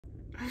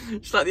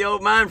Just like the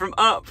old man from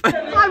Up.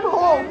 I'm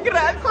home, Greg,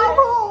 I'm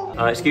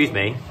home. Excuse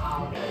me.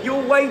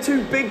 You're way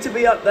too big to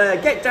be up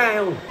there. Get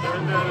down.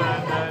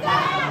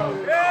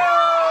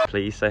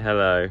 Please say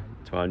hello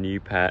to our new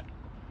pet.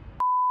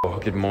 Oh,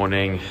 good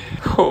morning.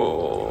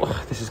 Oh,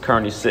 this is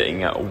currently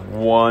sitting at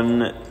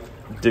 1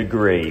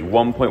 degree,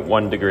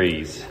 1.1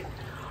 degrees.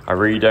 I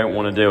really don't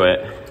want to do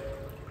it,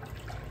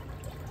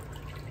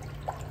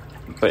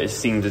 but it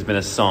seems there's been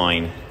a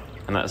sign,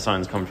 and that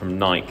sign's come from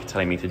Nike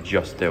telling me to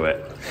just do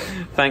it.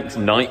 Thanks,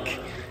 Nike.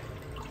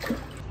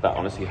 That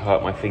honestly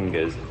hurt my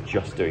fingers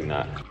just doing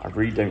that. I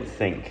really don't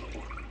think.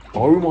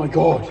 Oh my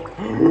God.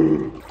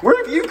 Where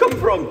have you come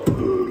from?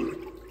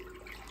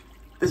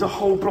 There's a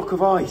whole block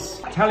of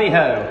ice. Tally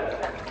ho.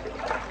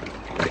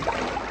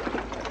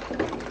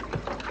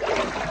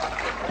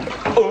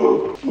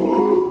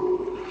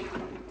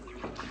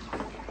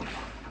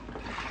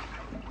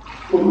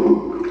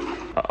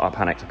 I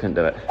panicked, I couldn't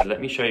do it.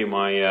 Let me show you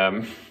my,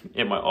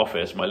 in my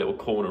office, my little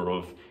corner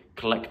of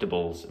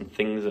collectibles and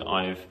things that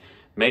I've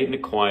made and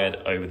acquired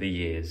over the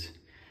years.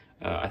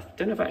 I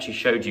don't know if I actually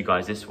showed you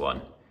guys this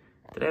one.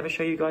 Did I ever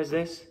show you guys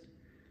this?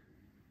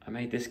 I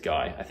made this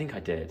guy, I think I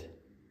did.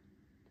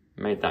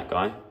 I made that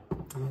guy.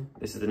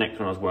 This is the next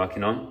one I was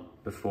working on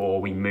before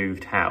we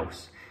moved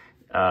house.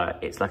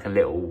 It's like a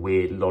little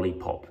weird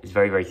lollipop. It's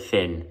very, very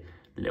thin,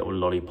 little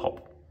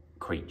lollipop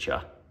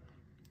creature.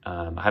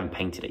 I haven't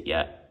painted it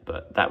yet,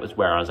 but that was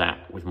where I was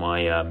at with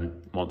my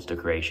monster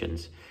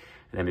creations.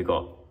 And then we've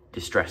got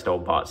distressed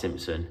old Bart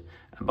Simpson.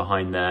 And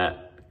behind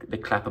there, the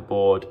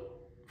clapperboard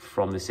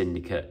from the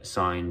Syndicate,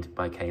 signed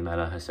by Kay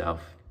Mellor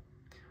herself.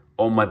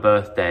 On my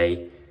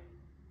birthday,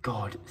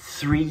 God,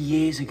 3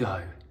 years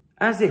ago.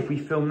 As if we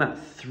filmed that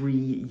 3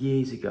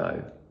 years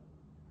ago.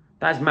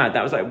 That's mad.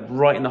 That was like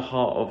right in the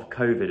heart of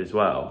COVID as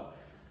well.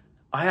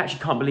 I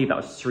actually can't believe that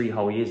was 3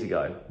 whole years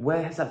ago.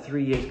 Where has that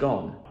 3 years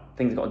gone?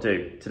 Things I've got to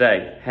do.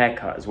 Today,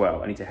 haircut as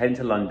well. I need to head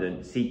into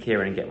London, see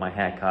Kieran and get my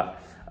haircut.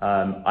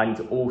 I need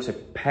to also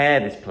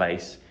prepare this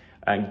place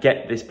and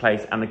get this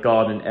place and the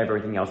garden and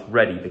everything else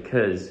ready,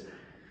 because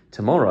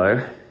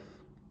tomorrow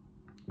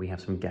we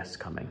have some guests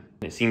coming.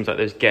 It seems like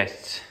those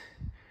guests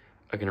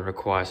are going to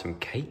require some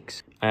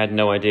cakes. I had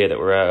no idea that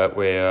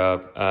we're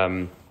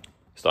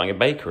starting a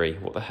bakery.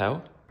 What the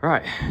hell?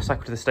 Right,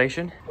 cycle to the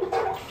station.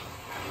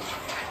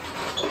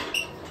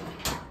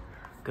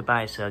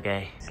 Goodbye,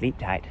 Sergey. Sleep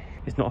tight.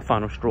 It's not a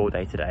final straw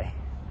day today,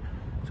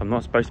 so I'm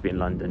not supposed to be in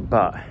London,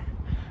 but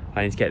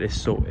I need to get this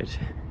sorted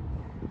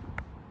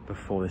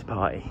before this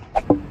party.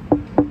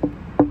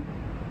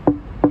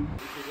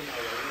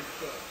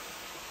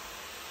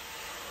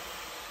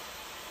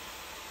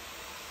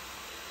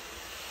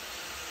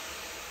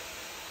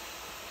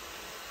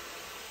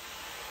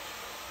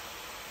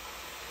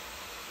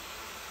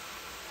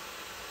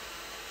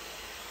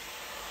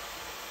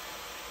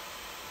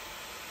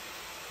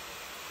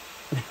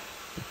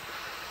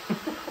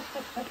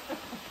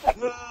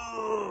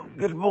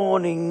 Good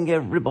morning,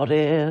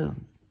 everybody.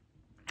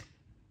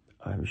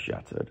 I'm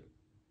shattered.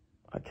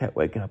 I kept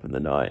waking up in the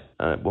night,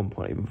 and at one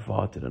point I even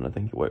farted, and I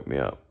think it woke me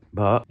up.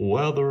 But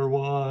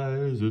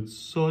weather-wise, it's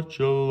such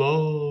a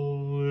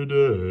lovely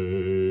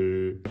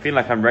day. I feel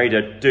like I'm ready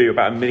to do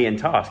about 1 million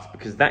tasks,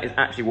 because that is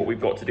actually what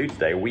we've got to do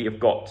today. We have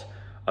got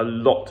a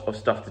lot of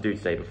stuff to do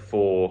today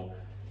before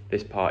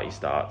this party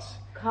starts.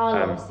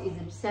 Carlos is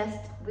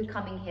obsessed with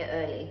coming here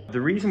early.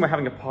 The reason we're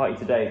having a party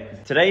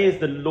today is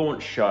the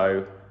launch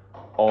show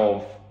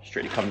of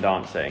Strictly Come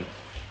Dancing.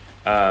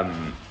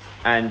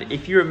 And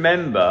if you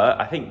remember,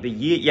 I think the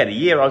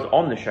year I was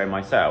on the show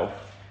myself,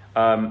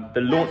 the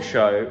launch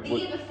show... The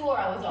year before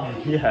I was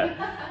on.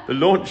 Yeah, the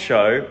launch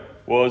show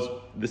was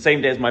the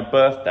same day as my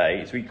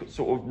birthday, so we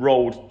sort of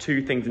rolled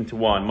two things into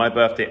one, my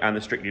birthday and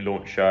the Strictly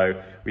launch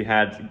show. We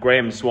had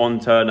Graham Swan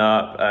turn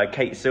up,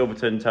 Kate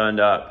Silverton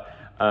turned up.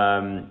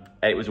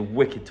 It was a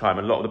wicked time.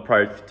 A lot of the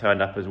pros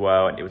turned up as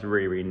well, and it was a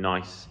really, really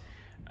nice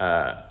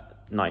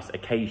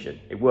occasion.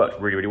 It worked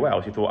really, really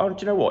well. So we thought, oh, do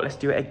you know what? Let's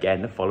do it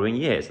again the following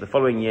year. So the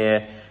following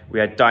year, we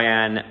had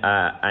Diane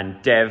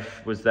and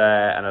Dev was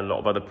there, and a lot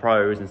of other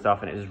pros and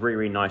stuff, and it was really,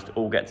 really nice to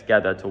all get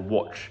together to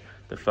watch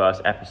the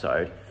first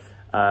episode.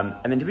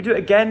 And then did we do it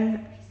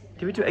again?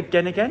 Did we do it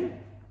again?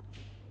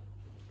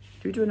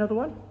 Did we do another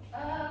one?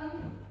 No.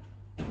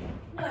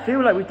 I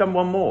feel like we've done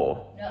one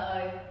more.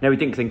 No, we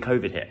didn't, because then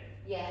COVID hit.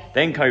 Yes.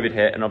 Then COVID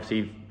hit, and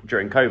obviously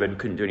during COVID, we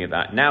couldn't do any of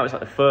that. Now it's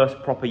like the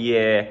first proper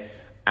year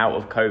out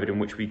of COVID in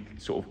which we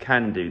sort of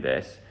can do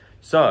this.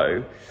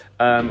 So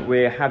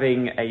we're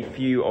having a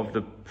few of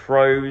the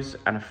pros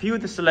and a few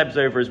of the celebs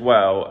over as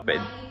well.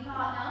 But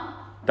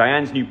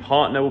Diane's new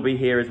partner will be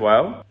here as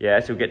well. Yeah,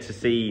 so you'll get to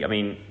see, I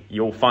mean,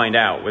 you'll find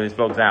out when this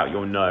vlog's out,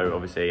 you'll know,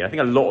 obviously. I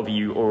think a lot of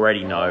you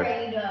already know.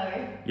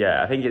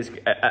 Yeah, I think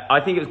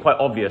it was quite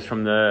obvious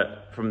from the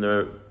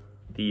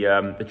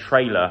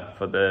trailer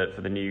for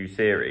the new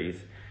series.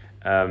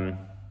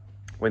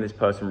 When this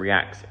person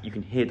reacts, you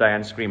can hear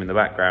Diane scream in the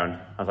background.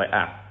 I was like,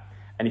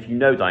 and if you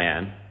know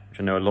Diane, which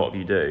I know a lot of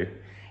you do,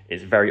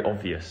 it's very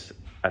obvious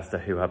as to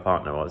who her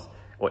partner was.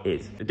 or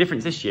is. The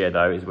difference this year,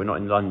 though, is we're not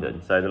in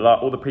London. So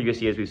all the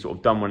previous years we've sort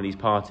of done one of these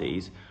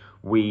parties,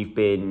 we've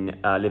been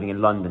living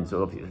in London.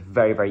 So obviously it's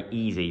very, very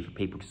easy for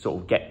people to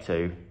sort of get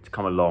to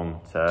come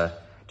along to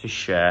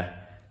share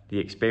the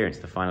experience,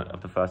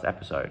 of the first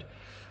episode.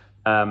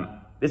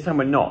 This time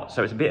we're not,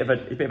 so it's a bit of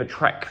a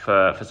trek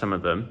for some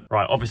of them.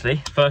 Right,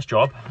 obviously, first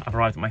job, I've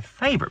arrived at my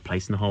favourite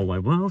place in the whole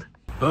wide world.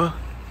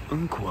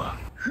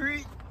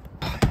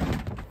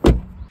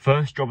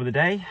 First job of the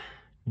day,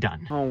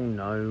 done. Oh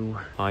no,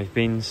 I've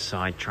been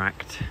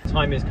sidetracked.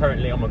 Time is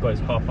currently, oh my god,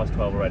 it's 12:30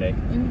 already.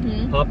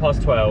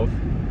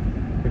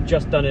 12:30. We've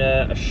just done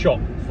a shop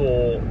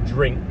for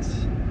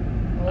drinks.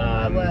 Oh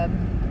my word.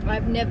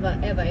 I've never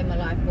ever in my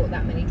life bought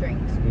that many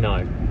drinks.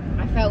 No.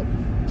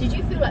 Did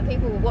you feel like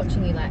people were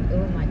watching you like,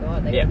 oh my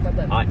god, they got a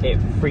problem? It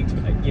freaked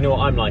me. You know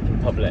what I'm like in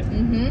public,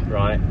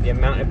 right? The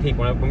amount of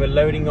people, when we're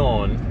loading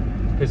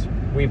on, because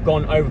we've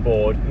gone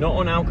overboard, not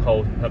on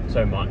alcohol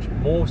so much,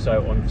 more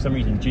so on, for some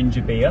reason,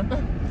 ginger beer.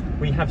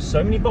 We have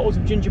so many bottles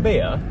of ginger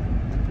beer,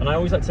 and I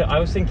always like to, I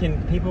was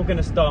thinking people are going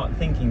to start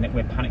thinking that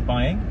we're panic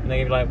buying, and they're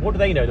going to be like, what do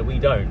they know that we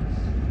don't?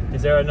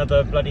 Is there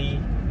another bloody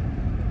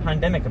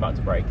pandemic about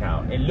to break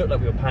out? It looked like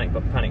we were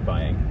panic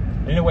buying.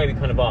 And in a way we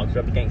kind of are, because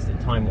we're up against it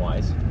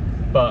time-wise.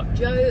 But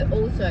Joe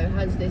also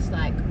has this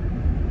like,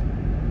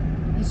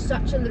 he's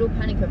such a little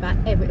panicker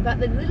about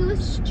the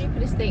littlest,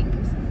 stupidest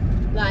things.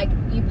 Like,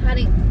 you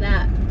panicked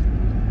that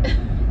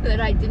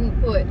that I didn't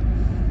put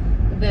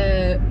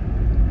the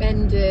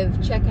end of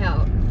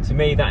checkout. To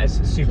me, that is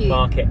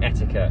supermarket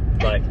etiquette.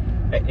 Like,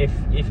 if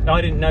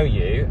I didn't know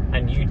you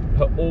and you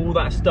put all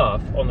that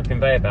stuff on the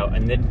conveyor belt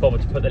and then bother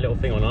to put the little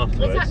thing on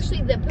afterwards. It's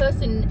actually the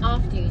person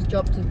after you's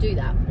job to do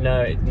that.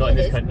 No, not in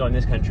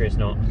this country. It's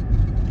not.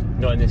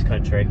 Not in this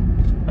country.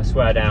 I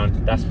swear down.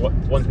 That's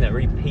one thing that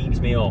really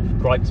peeves me off,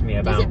 gripes me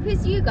about. Does it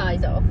piss you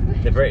guys off?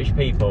 The British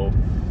people,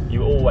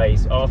 you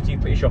always, after you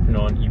put your shopping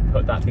on, you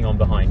put that thing on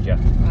behind you.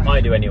 Right.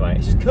 I do anyway.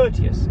 It's just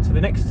courteous to the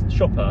next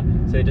shopper,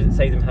 so it doesn't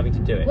save them having to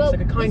do it. Well, it's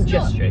like a kind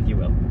gesture, if you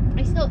will.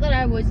 It's not that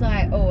I was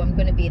like, oh, I'm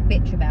going to be a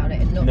bitch about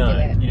it and not do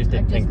it. No, you just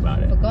didn't think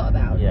about it. Forgot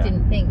about it.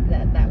 Didn't think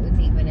that was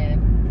even a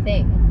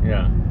thing.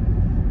 Yeah.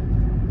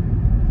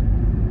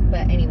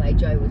 But anyway,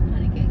 Joe was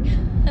panicking.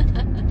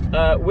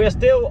 We're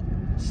still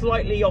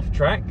slightly off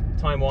track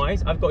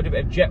time-wise. I've got to do a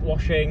bit of jet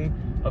washing.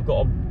 I've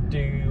got to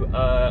do.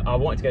 I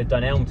wanted to go to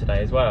Dunelm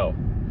today as well.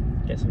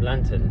 Get some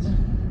lanterns.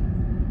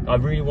 I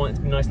really want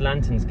some nice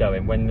lanterns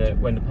going when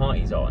the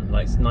party's on,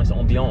 like nice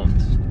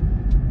ambiance.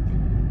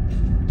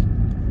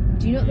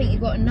 Do you not think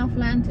you've got enough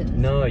lanterns?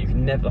 No, you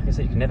can never. Like I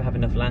said, you can never have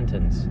enough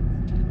lanterns.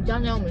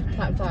 Dunelm was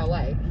quite far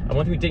away. And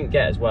one thing we didn't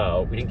get as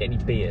well, we didn't get any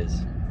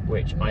beers,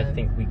 which I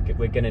think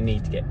we're going to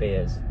need to get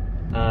beers.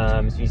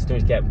 So you still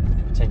need to get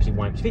potentially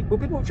wine. Will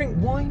people drink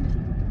wine?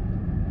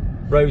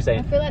 Rosé.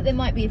 I feel like there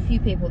might be a few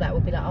people that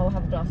would be like, oh, I'll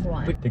have a glass of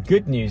wine. But the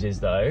good news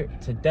is though,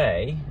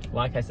 today,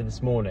 like I said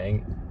this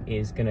morning,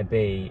 it's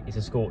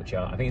a scorcher.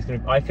 I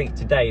think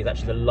today is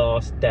actually the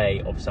last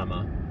day of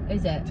summer.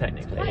 Is it?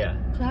 Technically, it's yeah.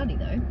 Cloudy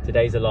though.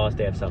 Today's the last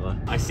day of summer.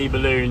 I see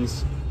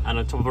balloons and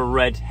on top of a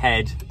red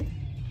head.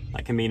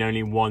 That can mean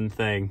only one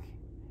thing.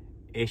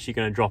 Is she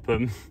gonna drop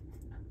them?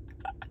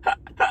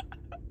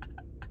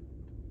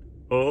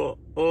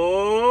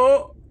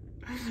 Oh,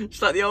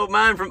 just like the old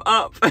man from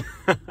Up.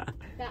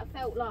 That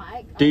felt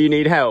like. Do you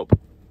need help?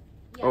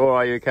 Yeah, or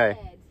are you okay?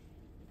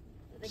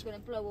 They're gonna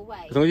blow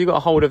away. As long as you got a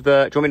hold of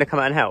the. Do you want me to come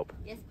out and help?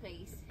 Yes,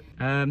 please.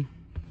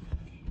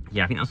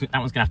 Yeah, I think that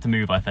one's gonna have to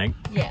move. I think.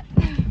 Yeah.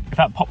 If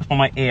that pops on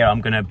my ear,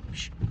 I'm gonna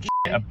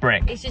a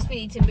brick. It's just we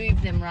need to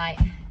move them right.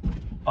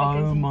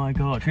 Oh my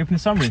god! Should we open the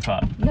sunroof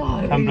up?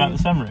 No. Come down the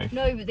sunroof.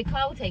 No, but the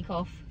car will take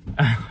off.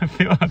 I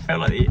feel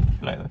like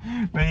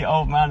the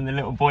old man and the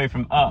little boy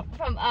from Up.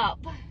 From Up.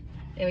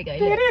 There we go.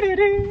 Look.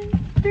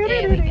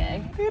 There we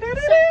go. So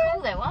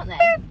cool though, aren't they?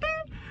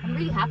 I'm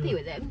really happy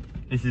with them.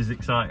 This is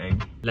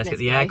exciting. Let's get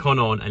the aircon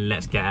on and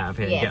let's get out of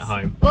here and get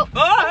home. Oh.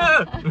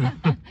 Ah!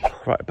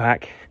 Right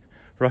back,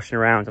 rushing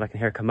around, and I can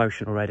hear a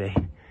commotion already.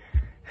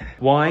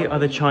 Why are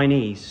the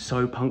Chinese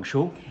so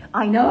punctual?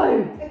 I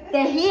know.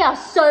 They're here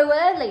so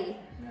early.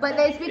 But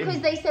it's because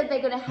they said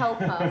they're going to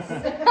help us.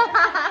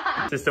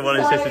 Sister 1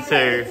 and Sister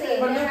 2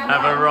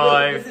 have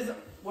arrived. This is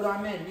what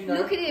I meant, you know.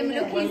 Look at him,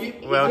 look.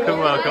 Welcome,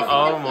 welcome.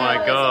 Oh my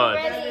god.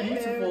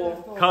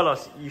 Beautiful.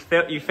 Carlos, you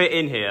fit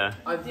in here.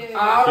 I do.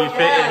 You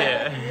fit in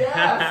here.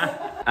 Yes.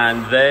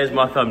 And there's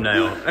my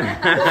thumbnail.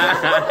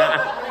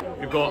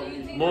 We've got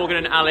Morgan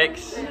and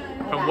Alex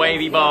from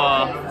Wavy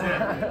Bar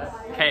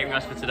catering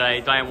us for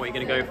today. Diane, what are you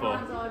going to go for?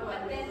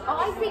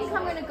 I think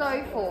I'm going to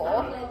go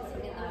for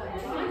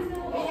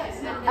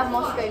a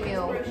Moscow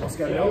mule.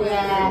 Moscow mule?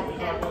 Yeah.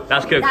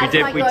 That's good. We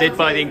did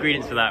buy the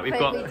ingredients for that. We've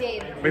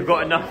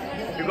got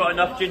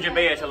enough ginger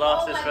beer to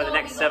last us for the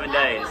next 7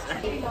 days.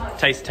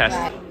 Taste test.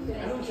 Right.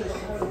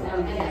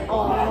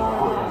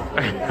 Oh,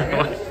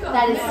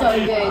 that is so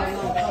good.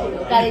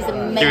 That is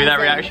amazing. Give me that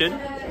reaction.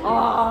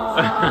 Oh.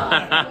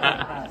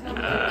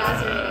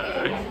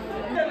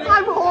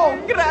 I'm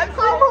home, Grant. I'm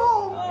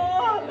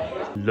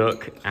home.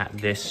 Look at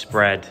this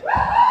spread.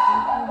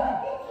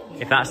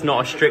 If that's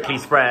not a Strictly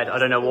spread, I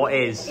don't know what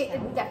is.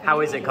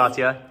 How is it,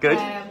 Katya? Good?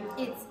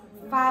 It's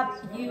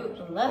fabulous.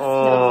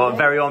 Oh,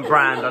 very on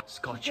brand.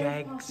 Scotch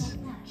eggs.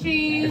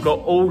 Cheese. We've got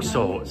all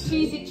sorts.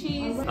 Cheesy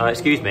cheese.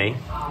 Excuse me.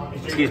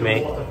 Excuse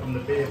me.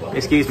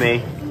 Excuse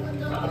me.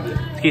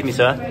 Excuse me,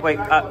 sir. Wait,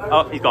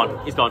 oh, he's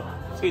gone. He's gone.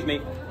 Excuse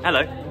me.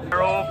 Hello.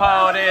 We're all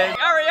partying.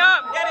 Hurry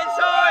up! Get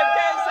inside!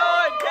 Get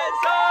inside! Get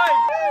inside!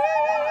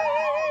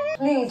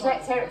 Please,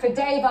 let's hear it for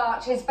Dave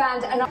Archer's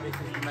band. And This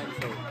is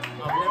mental.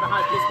 I've never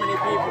had this many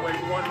people in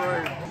one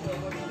room.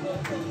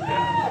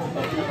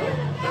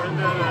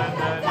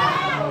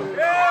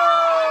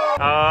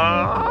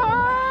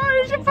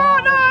 It's your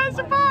partner! It's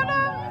your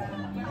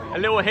partner! A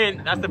little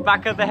hint, that's the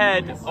back of the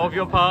head of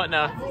your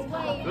partner.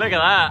 Look at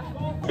that.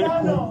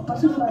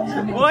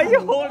 Why are you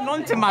holding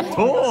on to my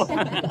toe? Oh,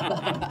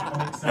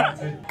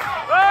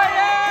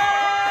 yes!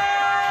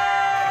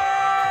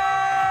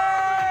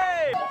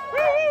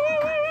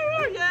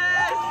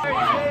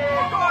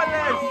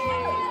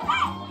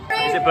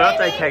 Is it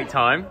birthday cake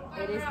time?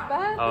 It is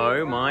birthday.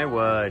 Oh my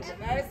word.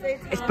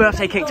 It's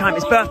birthday cake time,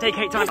 it's birthday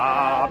cake time.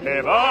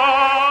 Happy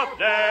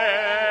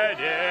birthday,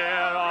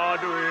 dear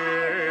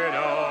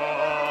Arduino.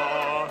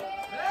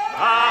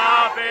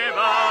 Happy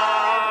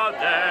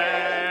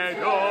birthday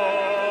to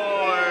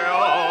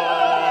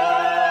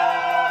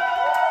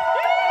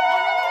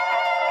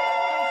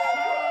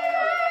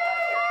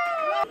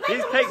you.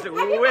 These cakes look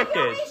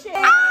wicked.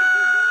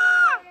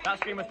 That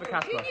scream was for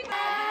Casper.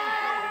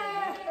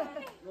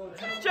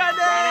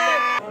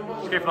 Janet!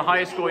 Let's go for the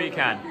highest score you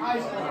can.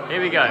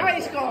 Here we go.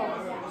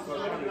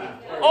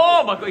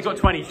 Oh my god, he's got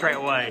 20 straight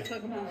away.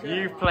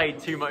 You've played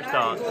too much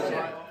darts.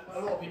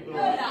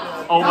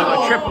 Oh my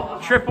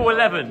god, triple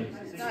 11.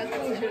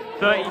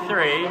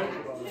 33.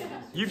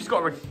 You've just got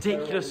a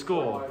ridiculous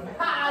score.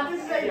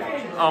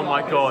 Oh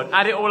my god,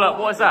 add it all up.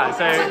 What is that?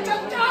 So,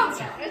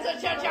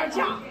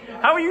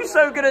 how are you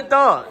so good at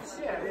darts?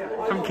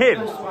 From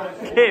Kim.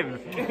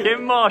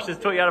 Kim Marsh has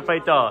taught you how to play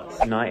darts.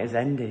 The night has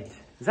ended.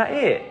 Is that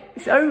it?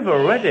 It's over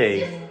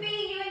already. Just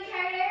me, you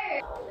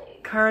and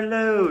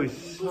Carlos.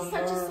 He's such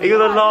a Are you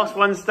the last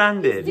one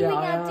standing? doing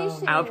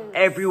auditions. Out of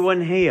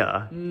everyone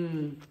here,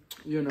 You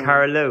know.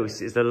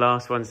 Carlos is the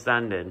last one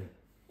standing.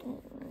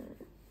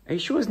 Are you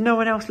sure there's no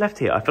one else left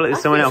here? I feel like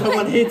there's someone else.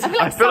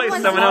 I feel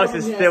like someone else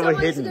is still Someone's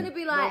hidden. gonna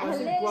be like,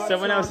 hello.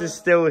 Someone else is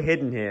still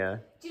hidden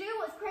here. Do you know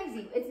what's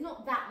crazy? It's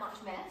not that much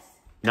mess.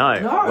 No.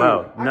 No,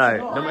 Well, actually no,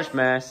 not. not much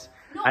mess.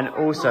 Not And for a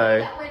party also,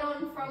 that went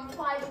on from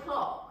 5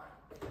 o'clock.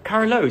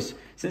 Carlos,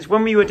 since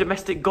when were you a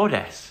domestic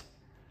goddess?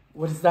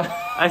 What is that?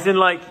 As in,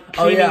 like,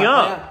 cleaning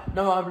up? Yeah.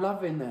 No, I'm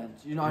loving that.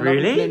 You know,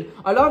 Really?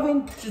 I love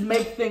it to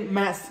make things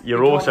mess.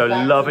 You're also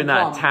loving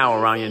that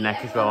towel around your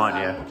neck as well, aren't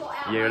you?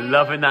 You're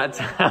loving that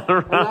towel I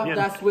around love your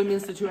that neck. swimming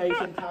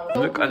situation.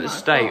 Look at the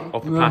state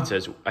of the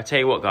platters. I tell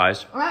you what,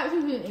 guys, I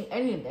actually didn't eat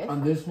any of this.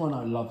 On this one,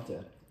 I loved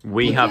it.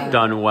 we have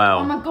done Oh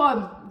well. my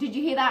god, did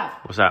you hear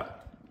that? What's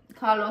that?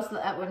 Carlos,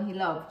 that one he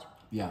loved.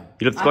 Yeah.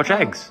 You love the Scotch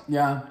eggs?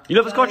 Yeah. You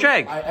love the Scotch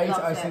egg? I ate,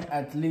 Loved I it. think,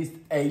 at least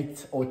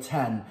 8 or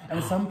 10.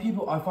 And some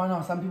people, I find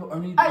out some people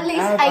only At least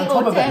add 8 on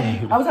top or of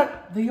 10. it. I was like,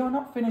 you're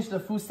not finished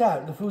the full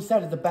set. The full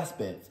set is the best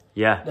bit.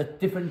 Yeah. The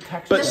different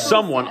textures. But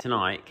someone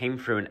tonight came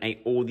through and ate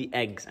all the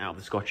eggs out of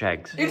the Scotch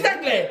eggs.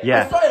 Exactly.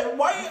 Yeah. I saw it.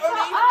 Why are you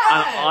only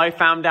And I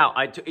found out,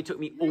 it took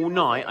me all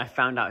night, I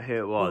found out who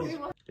it was.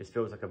 This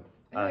feels like an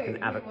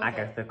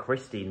Agatha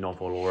Christie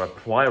novel or a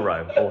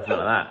Poirot or something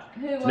like that.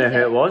 Do you know who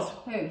it was?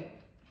 Who?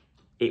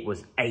 It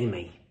was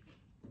Amy.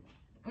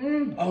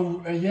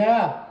 Oh,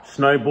 yeah.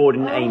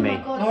 Snowboarding Amy.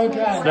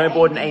 Okay.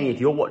 Snowboarding Amy,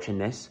 if you're watching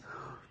this,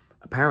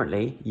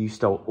 apparently you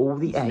stole all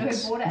the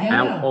eggs Snowboard Amy.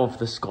 out of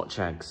the Scotch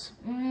eggs.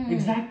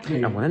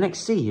 Exactly. And when I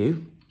next see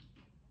you,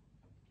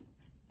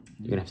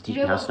 you're going to have to teach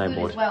me how to what's good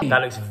snowboard. as well?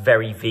 That looks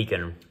very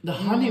vegan. The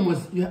honey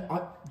was... Yeah,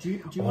 do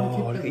you want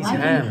to Oh, look keep at the his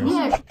honey?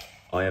 hands.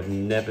 I have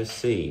never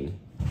seen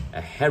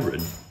a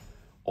heron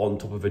on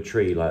top of a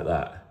tree like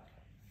that.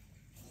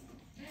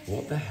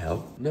 What the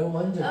hell? No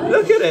wonder.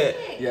 Look at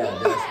it! Yeah,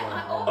 that's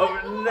one.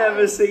 I've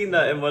never seen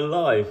that in my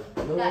life.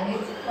 That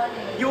is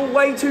funny. You're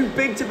way too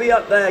big to be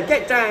up there.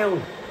 Get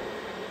down.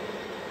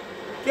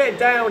 Get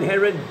down,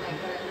 heron.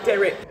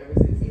 Derek.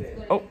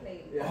 Oh.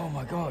 Oh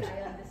my God.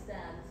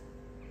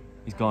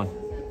 He's gone.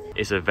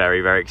 It's a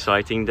very, very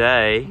exciting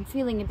day. I'm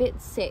feeling a bit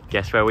sick.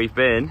 Guess where we've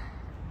been?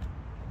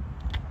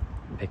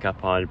 Pick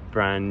up our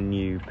brand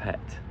new pet.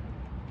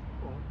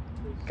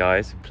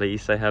 Guys,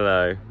 please say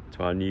hello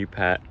to our new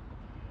pet,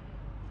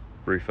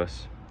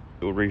 Rufus.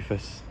 Little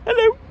Rufus.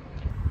 Hello.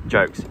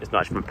 Jokes. It's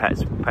not actually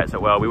from pets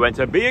at well. We went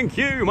to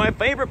B&Q, my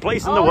favourite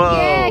place in the world.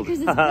 Yeah, because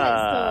it's a pet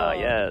store.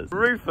 Yes.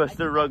 Rufus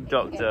the rug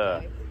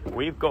doctor.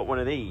 We've got one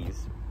of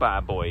these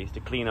bad boys to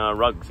clean our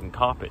rugs and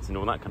carpets and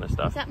all that kind of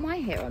stuff. Is that my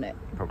hair on it?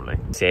 Probably.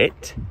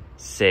 Sit.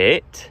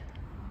 Sit.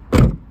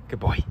 Good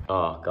boy.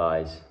 Oh,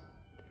 guys.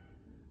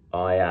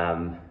 I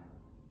am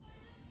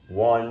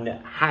one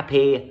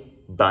happy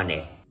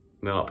bunny.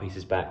 My art piece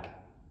is back.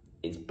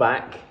 It's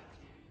back.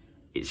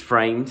 It's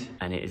framed.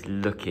 And it is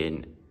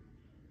looking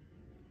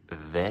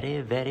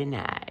very, very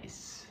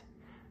nice.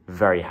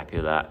 Very happy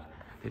with that.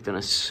 They've done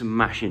a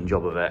smashing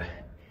job of it.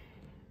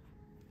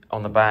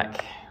 On the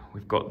back,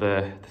 we've got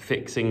the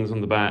fixings on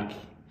the back,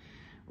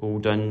 all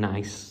done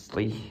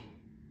nicely.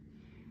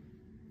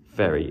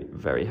 Very,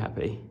 very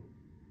happy.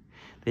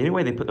 The only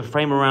way they put the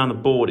frame around the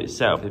board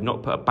itself, they've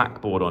not put a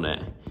backboard on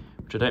it,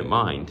 which I don't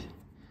mind.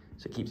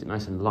 So it keeps it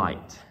nice and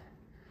light.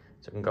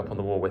 So it can go up on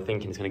the wall. We're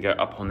thinking it's going to go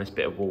up on this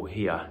bit of wall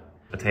here.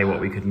 I'll tell you what,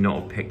 we could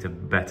not have picked a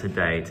better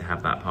day to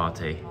have that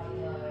party.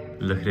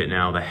 Look at it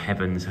now, the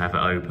heavens have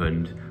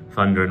opened.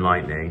 Thunder and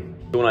lightning.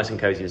 It's all nice and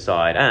cozy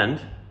inside, and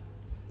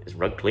it's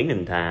rug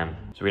cleaning time.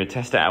 So we're going to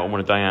test it out on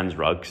one of Diane's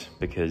rugs,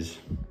 because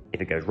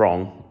if it goes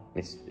wrong,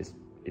 it's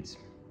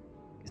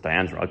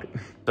Diane's rug.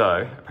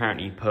 So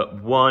apparently you put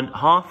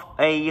half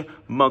a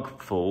mug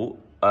full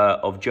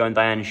of Joe and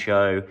Diane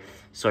Show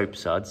soap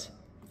suds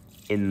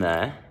in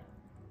there.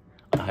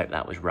 I hope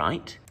that was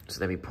right. So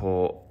then we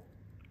pour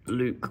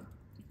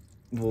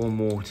lukewarm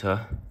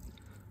water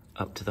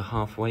up to the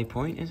halfway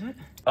point, is it?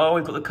 Oh,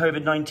 we've got the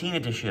COVID-19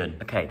 edition.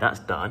 Okay, that's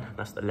done.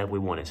 That's the level we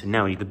want it. So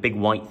now we need the big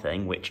white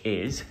thing, which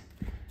is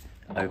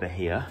over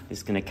here.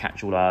 It's gonna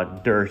catch all our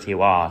dirty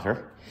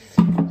water.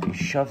 So you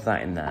shove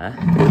that in there,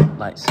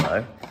 like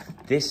so.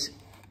 This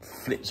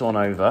flips on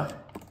over.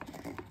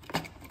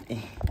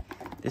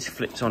 This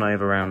flips on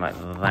over around like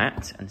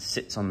that and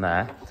sits on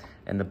there.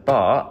 And the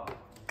bar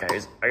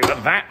goes over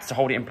that to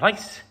hold it in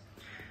place.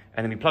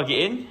 And then we plug it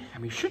in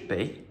and we should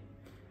be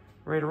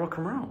ready to rock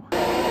and roll.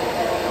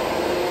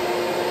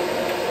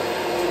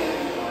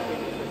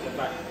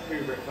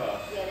 Hoover it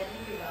first. Yeah, then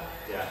Hoover.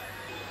 Yeah.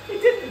 It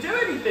didn't do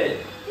anything.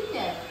 Didn't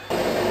it?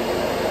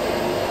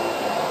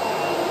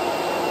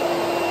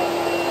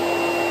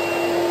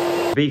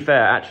 To be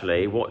fair,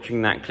 actually,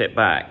 watching that clip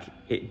back,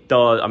 it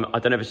does, I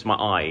don't know if it's my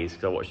eyes,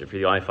 because I watched it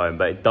through the iPhone,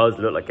 but it does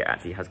look like it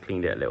actually has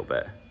cleaned it a little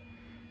bit.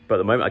 But at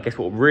the moment, I guess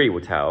what really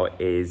will tell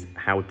is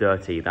how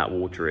dirty that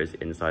water is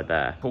inside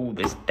there. Pull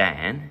this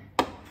down,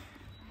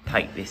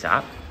 take this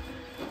up.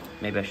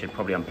 Maybe I should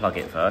probably unplug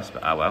it first,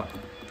 but oh well.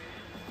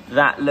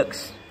 That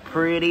looks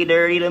pretty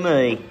dirty to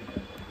me.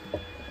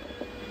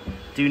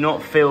 Do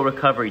not fill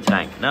recovery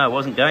tank. No, I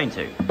wasn't going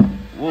to.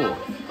 Whoa.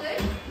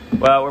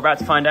 Well, we're about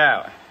to find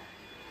out.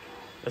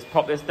 Let's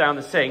pop this down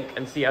the sink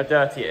and see how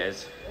dirty it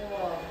is.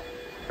 Whoa.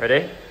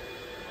 Ready?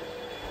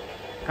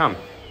 Come.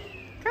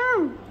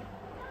 Come.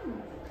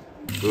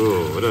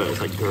 Ooh, look, it's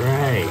like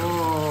grey.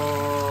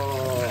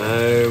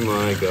 Oh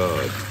my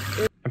god.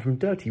 And from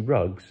dirty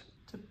rugs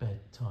to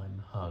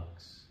bedtime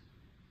hugs.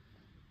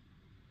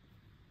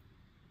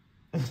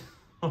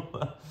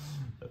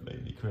 That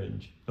made me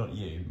cringe. Not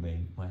you,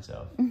 me,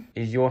 myself.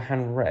 Is your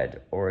hand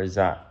red, or is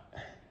that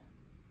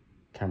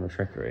camera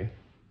trickery?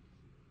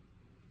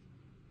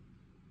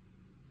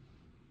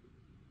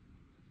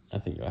 I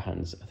think your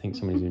hands. I think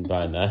somebody's been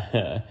buying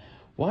there.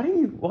 Why don't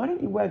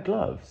you wear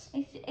gloves?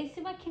 It's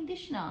my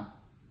conditioner.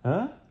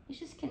 Huh? It's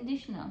just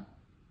conditioner.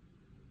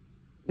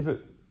 Yeah,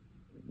 but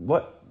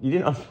what? You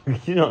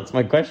didn't answer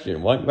my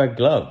question. Why don't you wear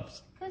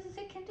gloves? Because it's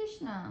a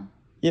conditioner.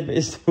 Yeah, but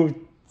it's still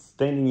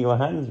staining your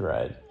hands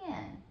red.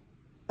 Yeah.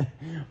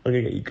 I'm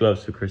gonna get you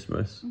gloves for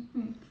Christmas.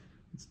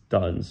 It's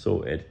done,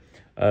 sorted.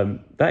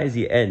 That is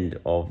the end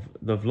of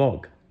the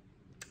vlog.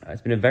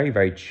 It's been a very,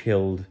 very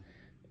chilled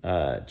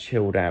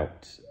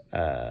out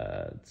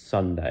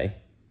Sunday.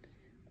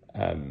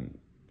 I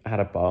had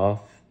a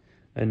bath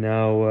and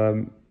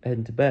now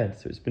heading to bed.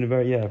 So it's been a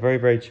very,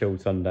 very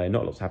chilled Sunday.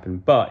 Not lots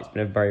happened, but it's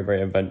been a very,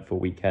 very eventful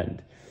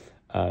weekend.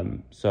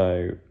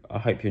 So I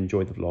hope you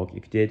enjoyed the vlog.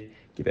 If you did,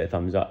 give it a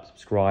thumbs up,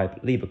 subscribe,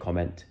 leave a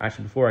comment.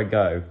 Actually, before I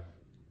go,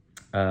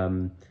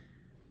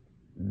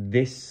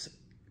 this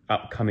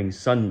upcoming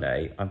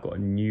Sunday, I've got a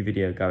new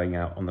video going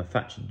out on the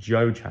Thatcher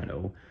Joe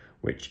channel,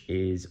 which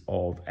is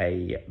of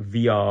a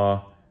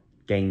VR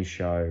game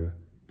show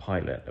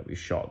pilot that we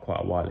shot quite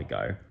a while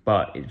ago,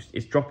 but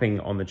it's dropping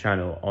on the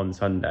channel on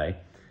Sunday.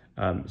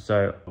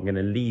 So I'm going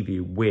to leave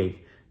you with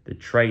the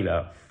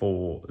trailer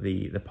for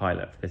the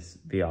pilot for this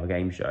VR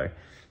game show.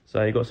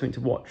 So you've got something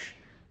to watch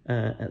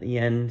at the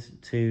end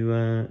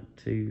to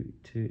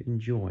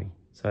enjoy.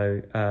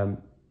 So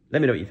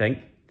let me know what you think.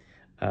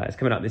 It's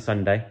coming out this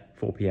Sunday,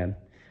 4 p.m.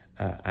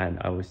 And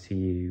I will see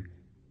you.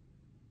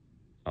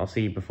 I'll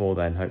see you before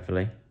then,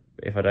 hopefully.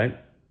 But if I don't,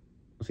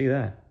 I'll see you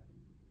there.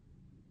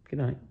 Good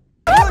night.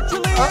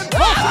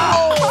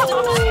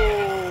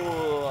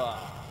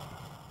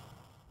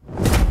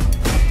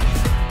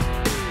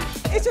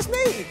 It's just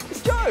me,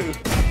 it's Joe.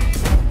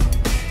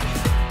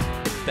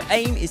 The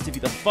aim is to be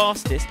the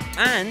fastest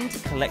and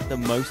collect the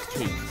most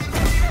keys.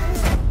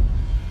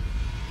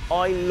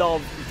 I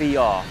love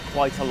VR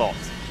quite a lot.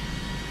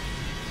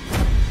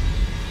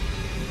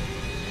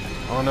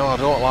 Oh no, I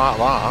don't like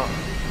that.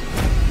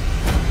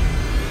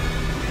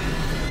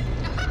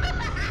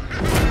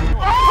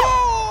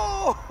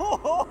 Oh!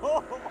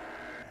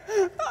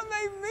 That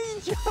made me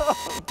jump!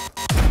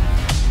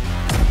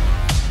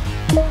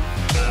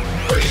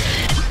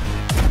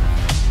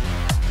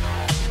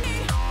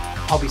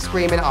 I'll be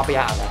screaming, I'll be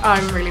out of there.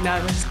 I'm really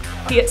nervous.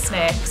 He gets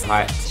snakes.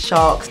 Right,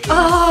 sharks.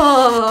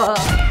 Oh!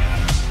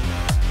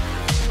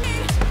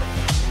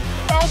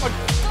 Oh my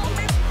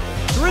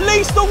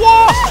Release the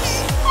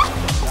wasp!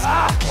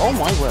 Oh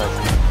my word.